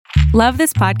Love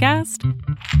this podcast?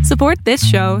 Support this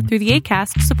show through the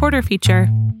Acast supporter feature.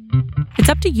 It's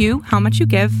up to you how much you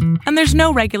give, and there's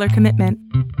no regular commitment.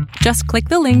 Just click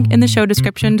the link in the show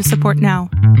description to support now.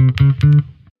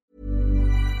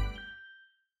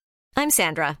 I'm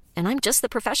Sandra, and I'm just the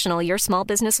professional your small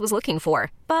business was looking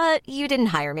for. But you didn't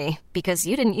hire me because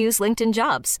you didn't use LinkedIn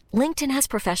Jobs. LinkedIn has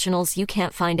professionals you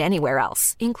can't find anywhere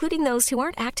else, including those who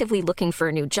aren't actively looking for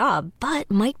a new job, but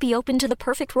might be open to the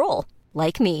perfect role,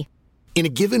 like me. In a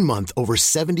given month, over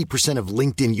 70% of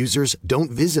LinkedIn users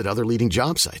don't visit other leading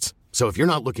job sites. So if you're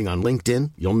not looking on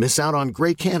LinkedIn, you'll miss out on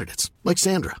great candidates like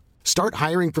Sandra. Start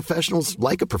hiring professionals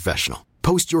like a professional.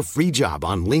 Post your free job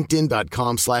on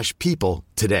linkedin.com/people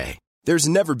today. There's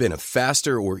never been a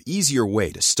faster or easier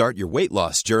way to start your weight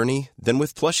loss journey than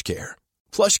with PlushCare.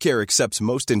 PlushCare accepts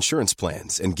most insurance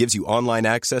plans and gives you online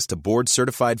access to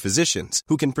board-certified physicians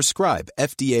who can prescribe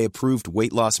FDA-approved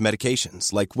weight loss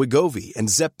medications like Wegovy and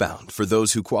Zepbound for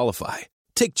those who qualify.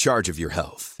 Take charge of your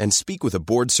health and speak with a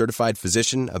board-certified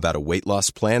physician about a weight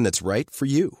loss plan that's right for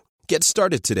you. Get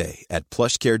started today at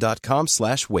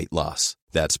plushcare.com/weight loss.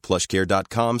 That's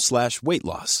plushcare.com/weight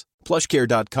loss.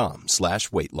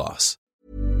 plushcare.com/weight loss.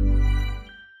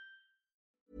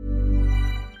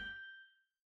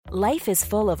 Life is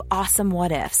full of awesome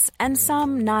what-ifs, and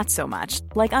some not so much,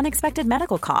 like unexpected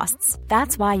medical costs.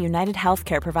 That's why United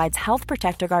Healthcare provides Health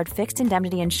Protector Guard fixed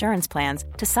indemnity insurance plans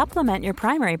to supplement your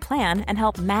primary plan and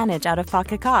help manage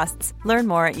out-of-pocket costs. Learn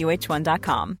more at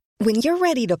uh1.com. When you're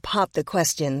ready to pop the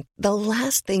question, the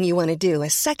last thing you want to do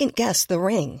is second-guess the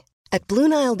ring. At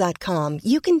BlueNile.com,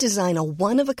 you can design a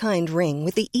one-of-a-kind ring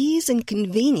with the ease and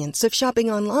convenience of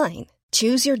shopping online.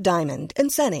 Choose your diamond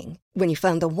and setting. When you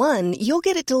find the one, you'll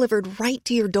get it delivered right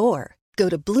to your door. Go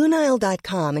to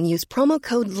BlueNile.com and use promo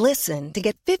code LISTEN to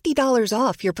get $50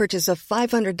 off your purchase of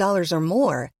 $500 or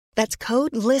more. That's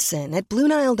code LISTEN at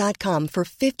BlueNile.com for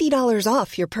 $50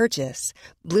 off your purchase.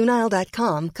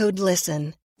 BlueNile.com, code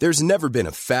LISTEN. There's never been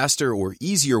a faster or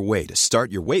easier way to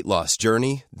start your weight loss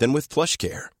journey than with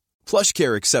PlushCare.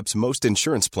 PlushCare accepts most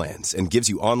insurance plans and gives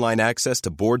you online access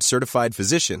to board-certified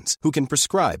physicians who can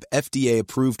prescribe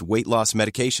FDA-approved weight loss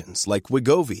medications like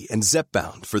Wegovy and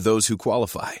Zepbound for those who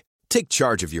qualify. Take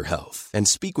charge of your health and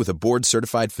speak with a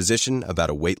board-certified physician about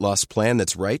a weight loss plan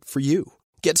that's right for you.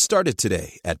 Get started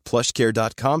today at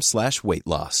plushcare.com/weight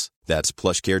loss. That's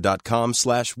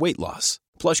plushcare.com/weight loss.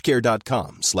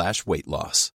 plushcare.com/weight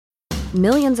loss.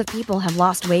 Millions of people have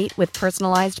lost weight with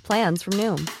personalized plans from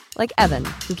Noom. Like Evan,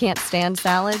 who can't stand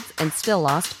salads and still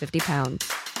lost 50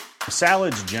 pounds.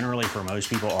 Salads generally for most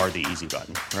people are the easy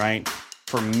button, right?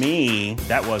 For me,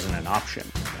 that wasn't an option.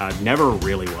 I never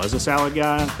really was a salad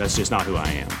guy. That's just not who I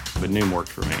am. But Noom worked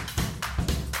for me.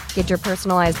 Get your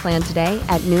personalized plan today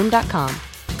at Noom.com.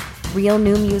 Real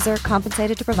Noom user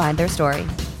compensated to provide their story.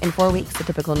 In 4 weeks, the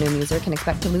typical Noom user can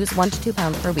expect to lose 1 to 2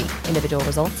 pounds per week. Individual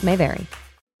results may vary.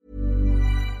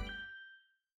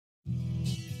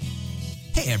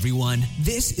 Hey everyone,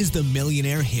 this is the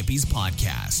Millionaire Hippies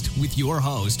Podcast with your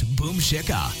host, Boom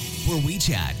Shikha, where we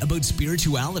chat about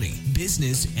spirituality,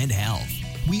 business, and health.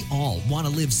 We all want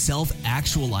to live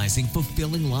self-actualizing,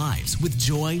 fulfilling lives with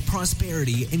joy,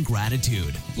 prosperity, and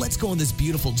gratitude. Let's go on this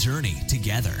beautiful journey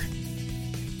together.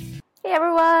 Hey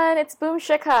everyone, it's Boom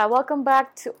Shikha. Welcome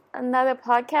back to another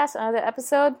podcast, another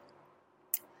episode.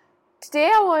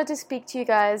 Today I wanted to speak to you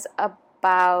guys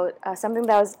about something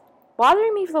that was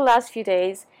bothering me for the last few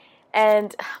days,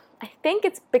 and I think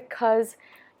it's because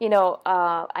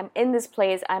I'm in this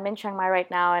place, I'm in Chiang Mai right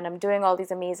now, and I'm doing all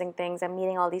these amazing things, I'm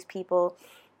meeting all these people,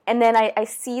 and then I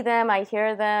see them, I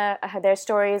hear their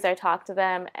stories, I talk to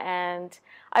them, and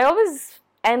I always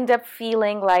end up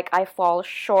feeling like I fall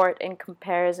short in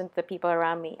comparison to the people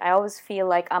around me. I always feel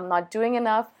like I'm not doing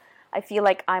enough, I feel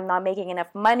like I'm not making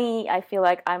enough money, I feel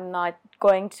like I'm not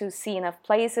going to see enough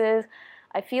places,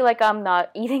 I feel like I'm not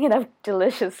eating enough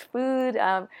delicious food.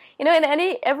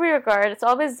 In every regard, it's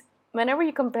always, whenever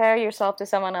you compare yourself to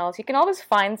someone else, you can always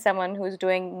find someone who's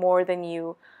doing more than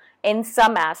you in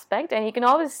some aspect, and you can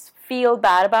always feel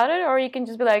bad about it, or you can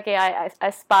just be like, okay, I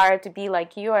aspire to be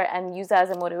like you, and use that as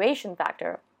a motivation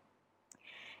factor.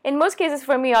 In most cases,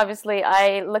 for me, obviously,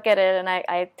 I look at it and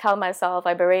I tell myself,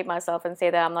 I berate myself and say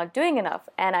that I'm not doing enough,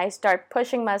 and I start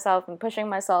pushing myself,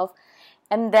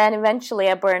 and then eventually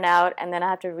I burn out, and then I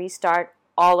have to restart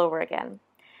all over again.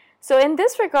 So in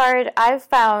this regard, I've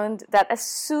found that as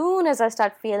soon as I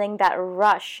start feeling that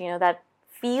rush, that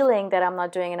feeling that I'm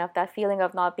not doing enough, that feeling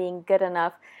of not being good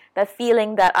enough, that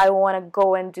feeling that I want to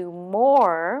go and do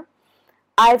more,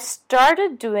 I've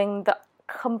started doing the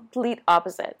complete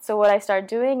opposite. So what I start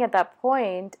doing at that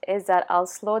point is that I'll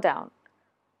slow down.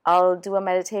 I'll do a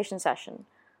meditation session.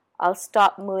 I'll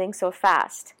stop moving so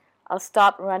fast. I'll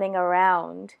stop running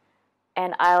around,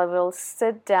 and I will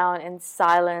sit down in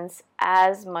silence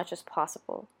as much as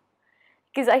possible.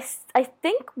 Because I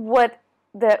think what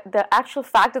the actual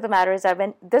fact of the matter is that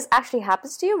when this actually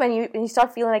happens to you, when you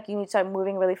start feeling like you need to start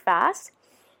moving really fast,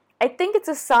 I think it's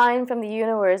a sign from the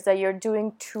universe that you're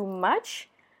doing too much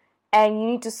and you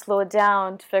need to slow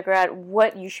down to figure out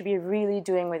what you should be really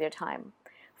doing with your time.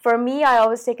 For me, I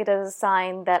always take it as a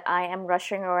sign that I am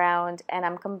rushing around and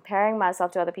I'm comparing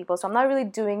myself to other people. So I'm not really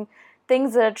doing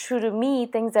things that are true to me,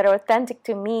 things that are authentic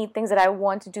to me, things that I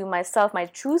want to do myself, my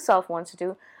true self wants to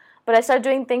do. But I start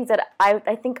doing things that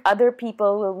I think other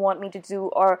people will want me to do,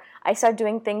 or I start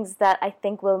doing things that I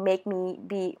think will make me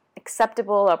be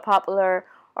acceptable or popular,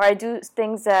 or I do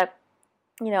things that,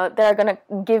 that are going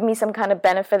to give me some kind of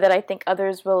benefit that I think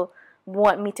others will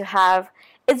want me to have.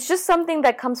 It's just something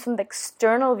that comes from the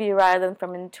external view rather than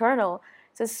from internal.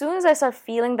 So as soon as I start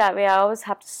feeling that way, I always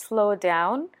have to slow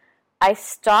down. I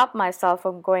stop myself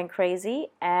from going crazy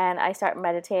and I start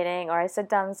meditating, or I sit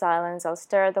down in silence, I'll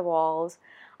stare at the walls.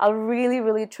 I'll really,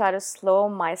 really try to slow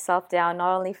myself down,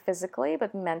 not only physically,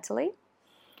 but mentally.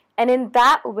 And in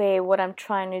that way, what I'm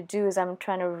trying to do is I'm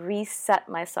trying to reset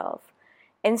myself.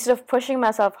 Instead of pushing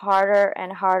myself harder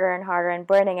and harder and harder and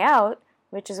burning out,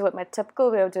 which is what my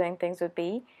typical way of doing things would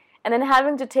be, and then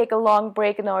having to take a long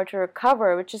break in order to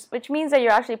recover, which means that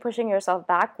you're actually pushing yourself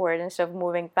backward instead of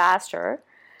moving faster,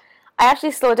 I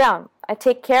actually slow down. I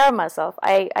take care of myself.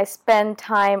 I spend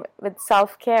time with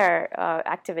self-care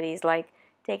activities like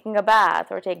taking a bath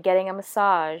or getting a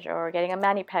massage or getting a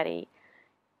mani-pedi.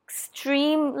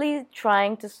 Extremely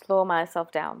trying to slow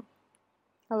myself down.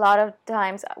 A lot of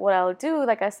times what I'll do,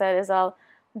 like I said, is I'll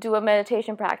do a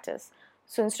meditation practice.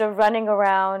 So instead of running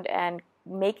around and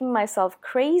making myself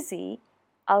crazy,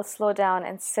 I'll slow down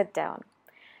and sit down.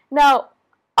 Now,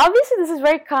 obviously this is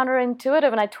very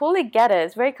counterintuitive, and I totally get it.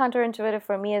 It's very counterintuitive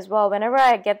for me as well. Whenever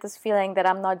I get this feeling that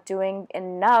I'm not doing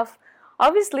enough,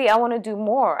 obviously I want to do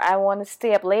more. I want to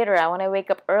stay up later. I want to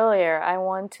wake up earlier. I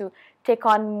want to take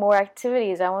on more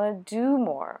activities. I want to do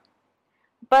more.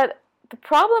 But the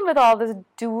problem with all this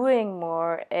doing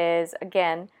more is,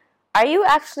 again, are you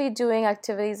actually doing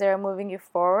activities that are moving you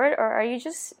forward, or are you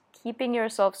just keeping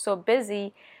yourself so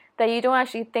busy that you don't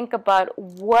actually think about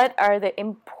what are the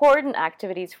important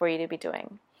activities for you to be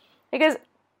doing? Because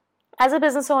as a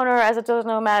business owner, as a digital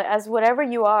nomad, as whatever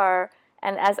you are,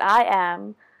 and as I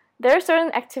am, there are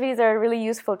certain activities that are really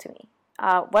useful to me.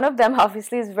 One of them,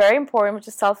 obviously, is very important, which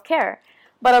is self-care.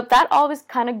 But that always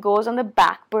kind of goes on the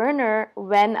back burner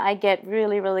when I get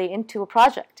really, really into a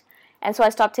project. And so I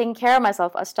stop taking care of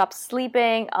myself. I'll stop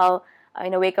sleeping. I'll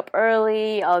wake up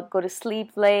early. I'll go to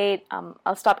sleep late.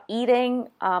 I'll stop eating.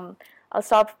 I'll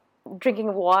stop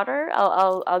drinking water.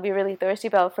 I'll be really thirsty,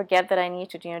 but I'll forget that I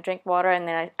need to drink water, and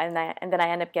then I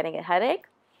end up getting a headache.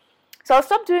 So I'll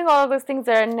stop doing all of those things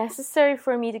that are necessary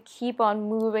for me to keep on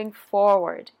moving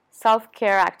forward.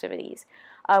 Self-care activities,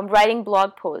 writing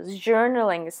blog posts,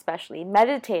 journaling especially,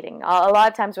 meditating. A lot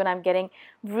of times when I'm getting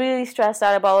really stressed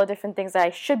out about all the different things that I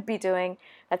should be doing,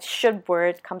 that should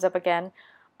word comes up again,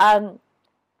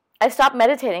 I stop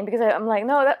meditating because I'm like,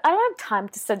 no, I don't have time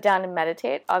to sit down and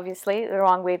meditate. Obviously, the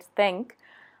wrong way to think.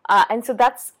 And so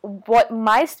that's what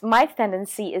my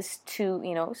tendency is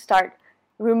to, start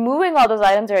removing all those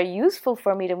items that are useful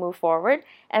for me to move forward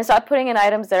and start putting in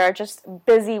items that are just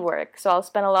busy work. So I'll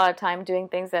spend a lot of time doing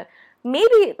things that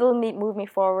maybe will move me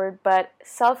forward, but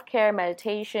self-care,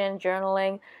 meditation,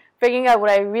 journaling, figuring out what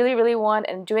I really, really want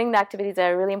and doing the activities that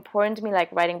are really important to me,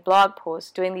 like writing blog posts,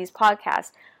 doing these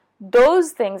podcasts,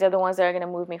 those things are the ones that are going to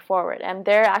move me forward. And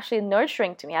they're actually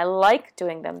nurturing to me. I like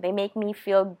doing them. They make me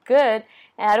feel good,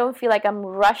 and I don't feel like I'm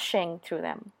rushing through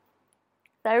them.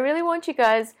 So I really want you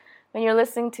guys, when you're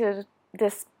listening to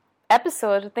this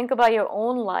episode, to think about your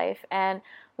own life, and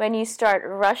when you start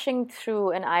rushing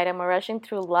through an item or rushing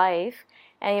through life,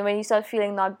 and when you start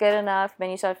feeling not good enough,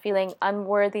 when you start feeling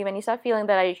unworthy, when you start feeling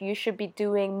that you should be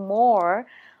doing more,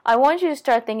 I want you to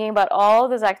start thinking about all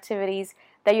those activities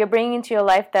that you're bringing into your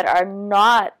life that are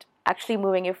not actually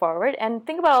moving you forward, and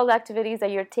think about all the activities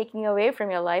that you're taking away from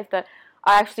your life that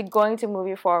are actually going to move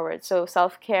you forward. So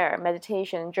self-care,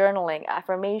 meditation, journaling,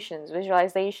 affirmations,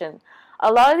 visualization.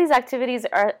 A lot of these activities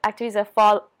are activities that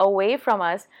fall away from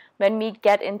us when we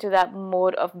get into that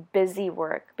mode of busy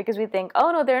work, because we think,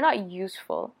 oh no, they're not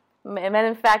useful. And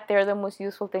in fact, they're the most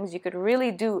useful things you could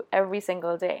really do every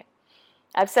single day.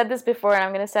 I've said this before, and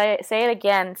I'm going to say it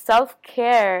again.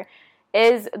 Self-care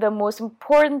is the most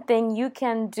important thing you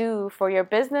can do for your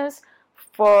business,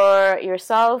 for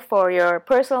yourself, for your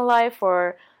personal life,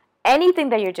 for anything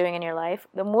that you're doing in your life,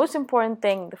 the most important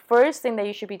thing, the first thing that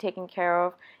you should be taking care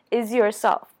of is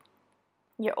yourself.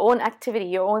 Your own activity,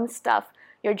 your own stuff,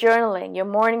 your journaling, your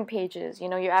morning pages,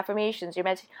 your affirmations, your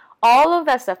meditation, all of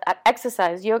that stuff,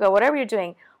 exercise, yoga, whatever you're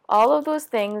doing, all of those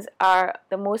things are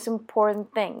the most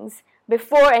important things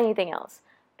before anything else.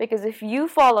 Because if you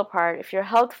fall apart, if your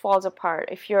health falls apart,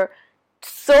 if you're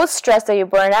so stressed that you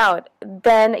burn out,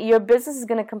 then your business is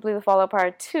going to completely fall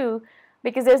apart too,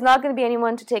 because there's not going to be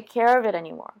anyone to take care of it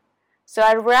anymore. So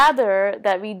I'd rather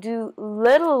that we do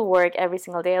little work every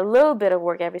single day, a little bit of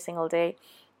work every single day,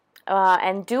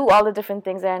 and do all the different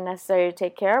things that are necessary to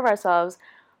take care of ourselves,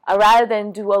 rather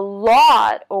than do a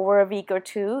lot over a week or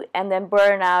two and then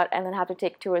burn out and then have to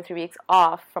take 2 or 3 weeks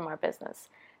off from our business.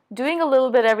 Doing a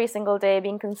little bit every single day,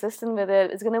 being consistent with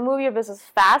it, is going to move your business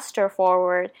faster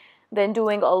forward than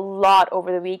doing a lot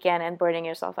over the weekend and burning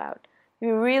yourself out.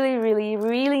 You really, really,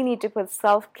 really need to put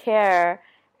self-care,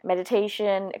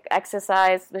 meditation,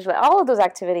 exercise, all of those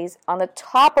activities on the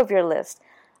top of your list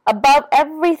above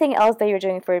everything else that you're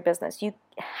doing for your business. You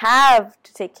have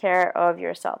to take care of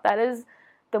yourself. That is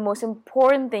the most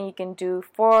important thing you can do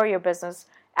for your business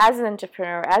as an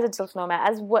entrepreneur, as a digital nomad,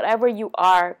 as whatever you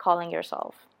are calling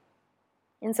yourself.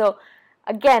 And so,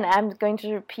 again, I'm going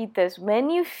to repeat this. When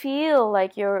you feel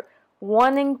like you're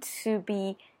wanting to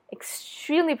be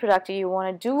extremely productive, you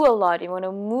want to do a lot, you want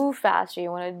to move faster,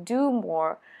 you want to do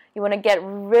more, you want to get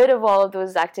rid of all of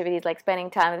those activities like spending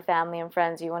time with family and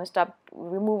friends, you want to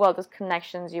remove all those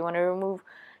connections, you want to remove,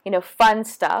 fun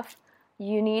stuff,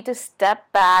 you need to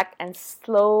step back and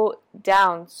slow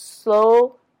down.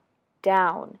 Slow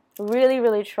down. Really,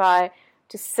 really try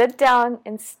to sit down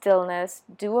in stillness,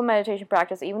 do a meditation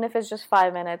practice, even if it's just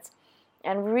 5 minutes,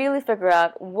 and really figure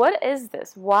out, what is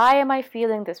this? Why am I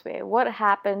feeling this way? What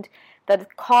happened that is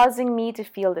causing me to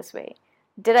feel this way?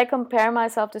 Did I compare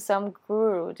myself to some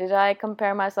guru? Did I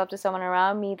compare myself to someone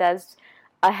around me that's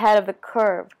ahead of the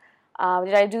curve?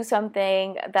 Did I do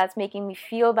something that's making me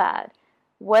feel bad?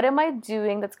 What am I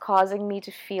doing that's causing me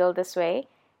to feel this way?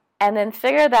 And then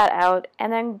figure that out,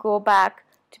 and then go back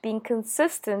to being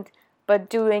consistent, but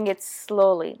doing it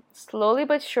slowly. Slowly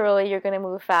but surely, you're going to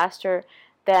move faster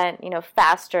than,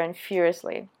 faster and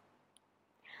furiously.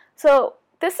 So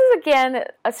this is, again,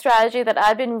 a strategy that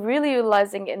I've been really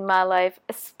utilizing in my life,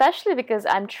 especially because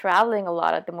I'm traveling a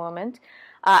lot at the moment.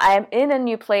 I am in a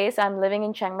new place. I'm living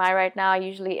in Chiang Mai right now. I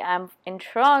usually am in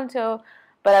Toronto,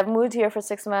 but I've moved here for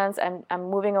 6 months. I'm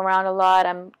moving around a lot.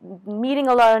 I'm meeting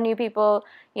a lot of new people.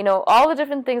 All the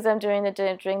different things I'm doing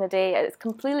during the day is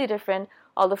completely different.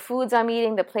 All the foods I'm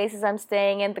eating, the places I'm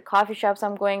staying in, the coffee shops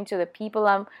I'm going to, the people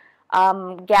I'm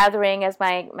gathering as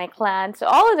my clients. So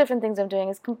all the different things I'm doing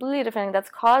is completely different. That's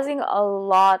causing a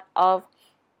lot of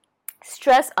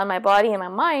stress on my body and my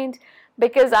mind,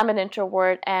 because I'm an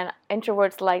introvert, and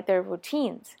introverts like their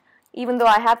routines. Even though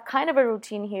I have kind of a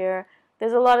routine here,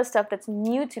 there's a lot of stuff that's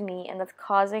new to me and that's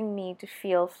causing me to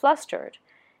feel flustered.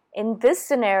 In this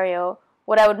scenario,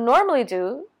 what I would normally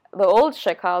do, the old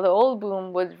Shikha, the old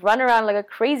Boom, would run around like a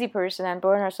crazy person and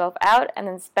burn herself out, and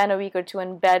then spend a week or two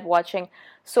in bed watching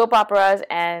soap operas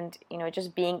and,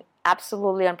 just being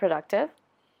absolutely unproductive.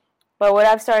 But what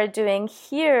I've started doing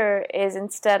here is,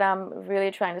 instead, I'm really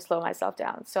trying to slow myself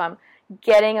down. So I'm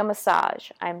getting a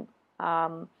massage. I'm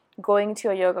going to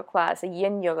a yoga class, a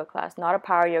yin yoga class, not a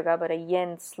power yoga, but a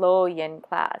yin, slow yin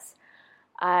class.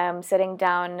 I'm sitting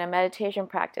down in a meditation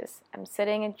practice. I'm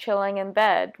sitting and chilling in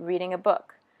bed, reading a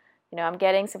book. I'm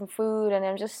getting some food, and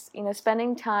I'm just,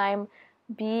 spending time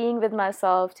being with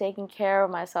myself, taking care of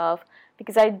myself,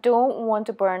 because I don't want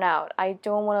to burn out. I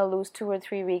don't want to lose 2 or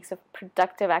 3 weeks of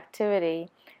productive activity.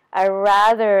 I'd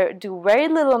rather do very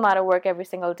little amount of work every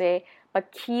single day,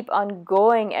 but keep on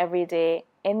going every day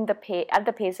at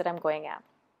the pace that I'm going at.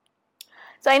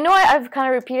 So I know I've kind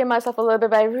of repeated myself a little bit,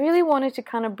 but I really wanted to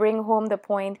kind of bring home the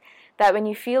point that when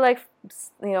you feel like,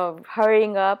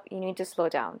 hurrying up, you need to slow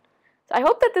down. So I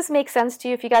hope that this makes sense to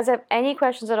you. If you guys have any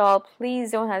questions at all,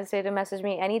 please don't hesitate to message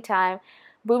me anytime.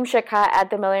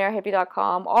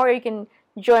 boomshikha@themillionairehippie.com, or you can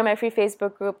join my free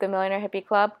Facebook group, The Millionaire Hippie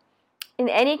Club. In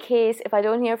any case, if I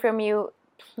don't hear from you,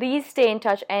 please stay in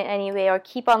touch anyway, or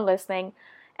keep on listening.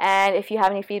 And if you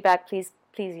have any feedback, please,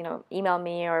 email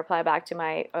me or reply back to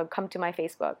or come to my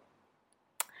Facebook.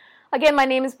 Again, my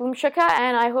name is Boom Shikha,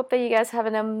 and I hope that you guys have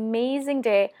an amazing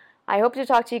day. I hope to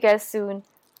talk to you guys soon.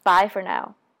 Bye for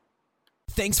now.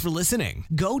 Thanks for listening.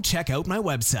 Go check out my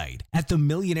website at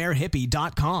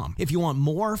themillionairehippie.com if you want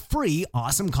more free,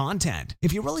 awesome content.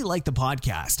 If you really like the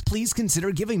podcast, please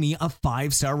consider giving me a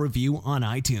 5-star review on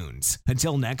iTunes.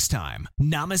 Until next time,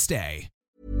 namaste.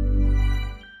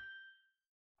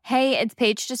 Hey, it's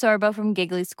Paige DeSorbo from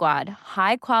Giggly Squad.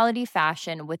 High quality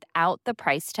fashion without the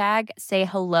price tag. Say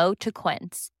hello to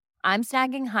Quince. I'm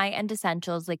snagging high-end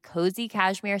essentials like cozy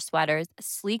cashmere sweaters,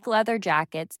 sleek leather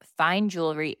jackets, fine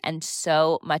jewelry, and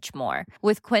so much more.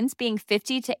 With Quince being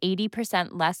 50 to 80%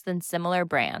 less than similar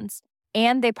brands.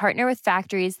 And they partner with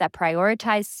factories that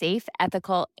prioritize safe,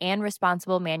 ethical, and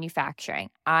responsible manufacturing.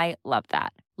 I love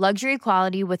that. Luxury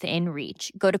quality within reach.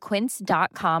 Go to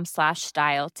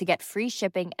quince.com/style to get free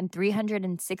shipping and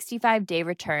 365-day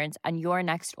returns on your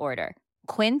next order.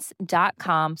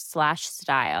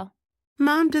 Quince.com/style.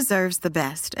 Mom deserves the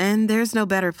best, and there's no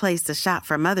better place to shop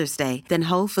for Mother's Day than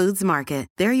Whole Foods Market.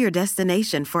 They're your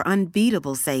destination for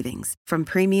unbeatable savings, from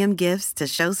premium gifts to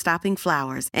show-stopping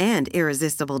flowers and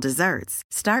irresistible desserts.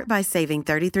 Start by saving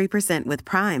 33% with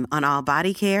Prime on all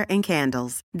body care and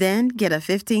candles. Then get a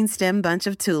 15-stem bunch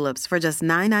of tulips for just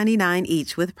 $9.99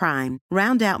 each with Prime.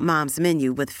 Round out Mom's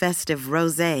menu with festive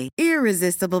rosé,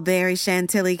 irresistible berry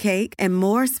chantilly cake, and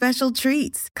more special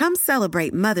treats. Come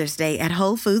celebrate Mother's Day at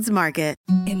Whole Foods Market.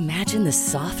 Imagine the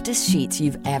softest sheets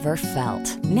you've ever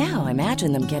felt. Now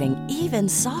imagine them getting even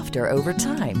softer over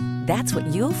time. That's what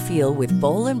you'll feel with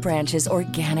Boll & Branch's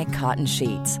organic cotton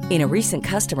sheets. In a recent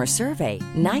customer survey,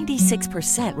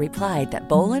 96% replied that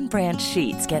Boll & Branch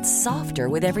sheets get softer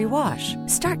with every wash.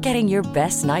 Start getting your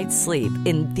best night's sleep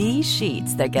in these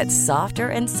sheets that get softer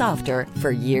and softer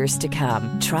for years to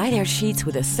come. Try their sheets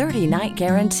with a 30-night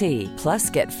guarantee.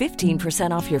 Plus, get 15%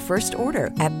 off your first order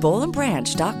at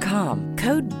bollandbranch.com.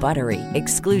 Code BUTTERY.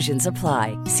 Exclusions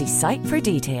apply. See site for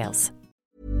details.